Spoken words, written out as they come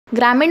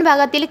ग्रामीण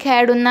भागातील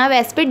खेळाडूंना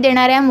व्यासपीठ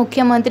देणाऱ्या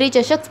मुख्यमंत्री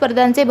चषक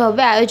स्पर्धांचे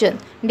भव्य आयोजन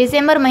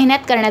डिसेंबर महिन्यात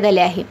करण्यात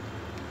आले आहे।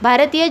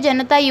 भारतीय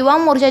जनता युवा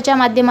मोर्चाच्या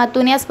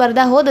माध्यमातून या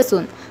स्पर्धा होत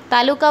असून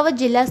तालुका व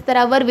जिल्हा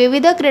स्तरावर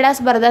विविध क्रीडा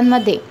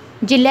स्पर्धांमध्ये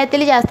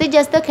जिल्ह्यातील जास्तीत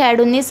जास्त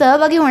खेळाडूंनी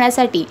सहभागी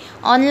होण्यासाठी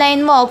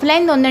ऑनलाईन व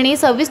ऑफलाईन नोंदणी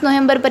 26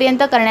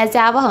 नोव्हेंबरपर्यंत करण्याचे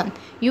आवाहन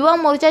युवा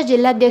मोर्चा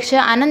जिल्हाध्यक्ष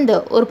आनंद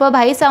उर्फ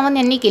भाई सावंत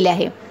यांनी केले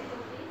आहे।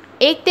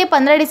 1 ते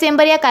 15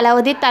 डिसेंबर या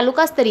कालावधीत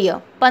तालुकास्तरीय,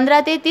 15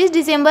 ते 30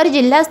 डिसेंबर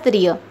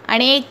जिल्हास्तरीय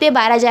आणि 1 ते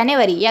 12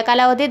 जानेवारी या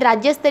कालावधीत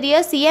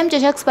राज्यस्तरीय सीएम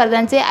चषक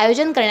स्पर्धांचे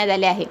आयोजन करण्यात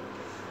आले आहे।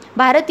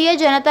 भारतीय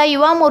जनता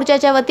युवा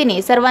मोर्चाच्या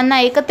वतीने सर्वांना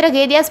एकत्र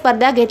घेत या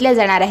स्पर्धा घेतल्या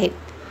जाणार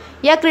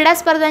आहेत। या क्रीडा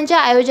स्पर्धांच्या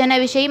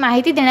आयोजनाविषयी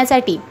माहिती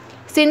देण्यासाठी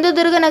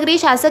सिंधुदुर्ग नगरी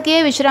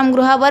शासकीय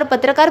विश्रामगृहावर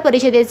पत्रकार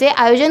परिषदेचे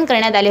आयोजन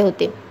करण्यात आले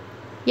होते।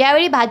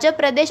 यावेळी भाजप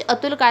प्रदेश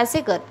अतुल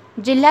काळसेकर,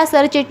 जिल्हा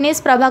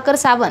सरचिटणीस प्रभाकर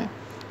सावंत,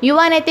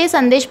 युवा नेते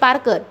संदेश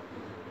पारकर,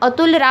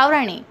 अतुल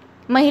रावराणे,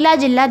 महिला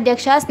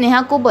जिल्हाध्यक्षा स्नेहा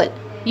कुबल,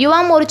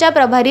 युवा मोर्चा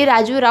प्रभारी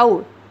राजू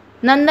राऊळ,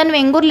 नंदन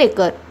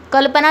वेंगुर्लेकर,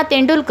 कल्पना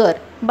तेंडुलकर,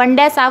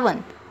 बंड्या सावंत,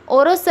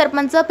 ओरोस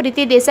सरपंच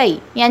प्रीती देसाई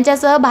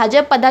यांच्यासह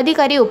भाजप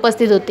पदाधिकारी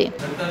उपस्थित होते।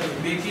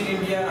 मेक इन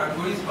इंडिया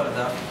रांगोळी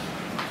स्पर्धा,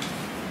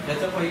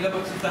 याचं पहिलं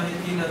बक्षीस आहे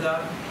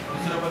 3000,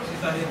 दुसरं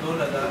बक्षीस आहे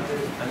 2000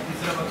 आणि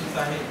तिसरं बक्षीस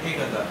आहे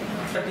 1000।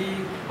 साठी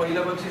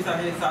पहिलं बक्षीस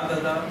आहे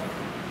 7000,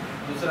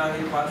 दुसरं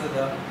आहे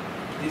 5000,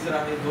 तिसरं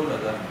आहे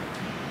 2000।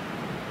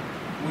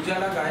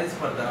 उजाला गायन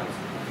स्पर्धा,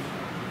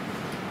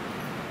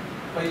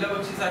 पहिलं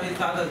बक्षीस आहे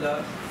 7000,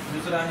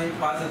 दुसरं आहे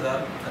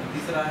 5000 आणि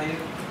तिसरं आहे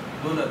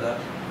 2000।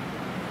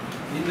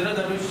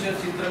 इंद्रधनुष्य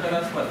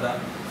चित्रकला स्पर्धा,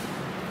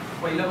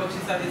 पहिलं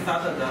बक्षीस आहे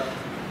 7000,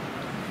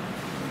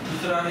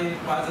 दुसरं आहे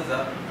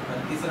 5000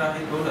 आणि तिसरं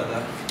आहे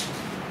 2000।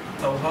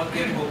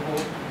 सौभाग्य खो खो,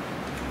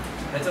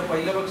 याचं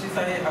पहिलं बक्षीस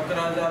आहे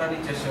 11000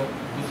 आणि चषक,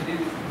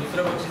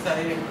 दुसरं बक्षीस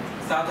आहे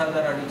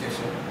 7000 आणि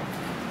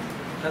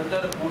चषक।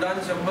 नंतर उडान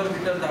 100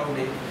 मीटर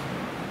धावणे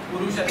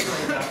पुरुष आणि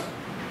महिला,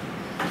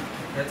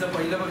 याचं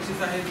पहिलं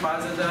बक्षीस आहे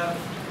 5000,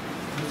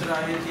 दुसरं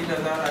आहे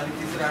 3000 आणि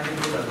तिसरं आहे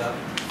 2000।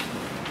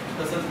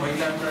 तसंच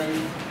महिलांनाही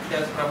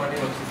त्याचप्रमाणे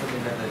बक्षीस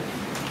देण्यात आली।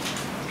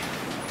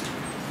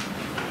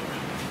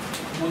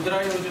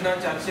 मुद्रा योजना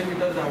 400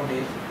 मीटर धावणे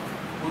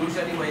पुरुष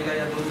आणि महिला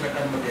या 2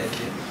 गटांमध्ये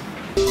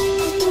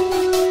असते।